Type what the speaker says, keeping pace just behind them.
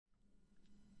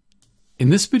In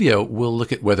this video, we'll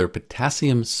look at whether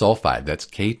potassium sulfide, that's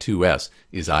K2S,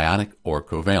 is ionic or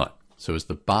covalent. So is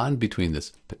the bond between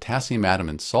this potassium atom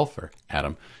and sulfur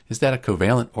atom, is that a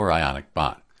covalent or ionic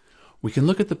bond? We can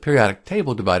look at the periodic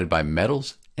table divided by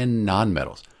metals and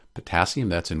nonmetals. Potassium,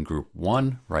 that's in group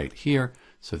 1 right here,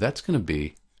 so that's going to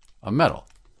be a metal.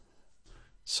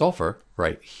 Sulfur,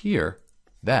 right here,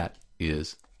 that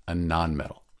is a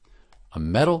nonmetal. A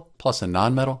metal plus a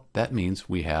nonmetal, that means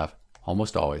we have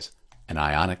almost always an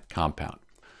ionic compound.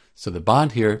 So the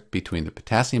bond here between the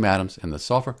potassium atoms and the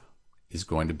sulfur is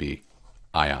going to be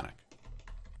ionic.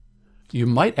 You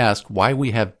might ask why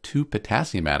we have 2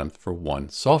 potassium atoms for 1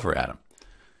 sulfur atom.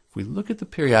 If we look at the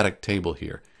periodic table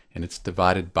here, and it's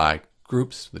divided by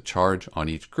groups, the charge on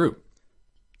each group.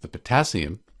 The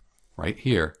potassium, right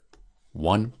here,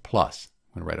 1 plus.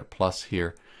 I'm going to write a plus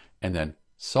here. And then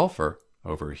sulfur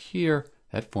over here,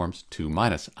 that forms 2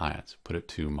 minus ions. Put it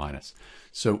 2 minus.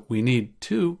 So we need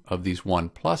 2 of these 1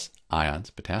 plus ions,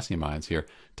 potassium ions here,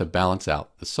 to balance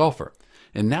out the sulfur.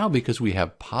 And now because we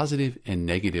have positive and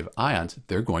negative ions,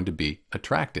 they're going to be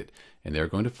attracted, and they're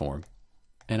going to form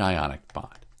an ionic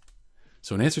bond.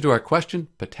 So in answer to our question,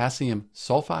 potassium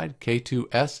sulfide,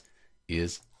 K2S,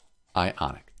 is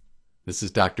ionic. This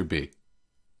is Dr. B,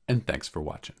 and thanks for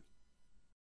watching.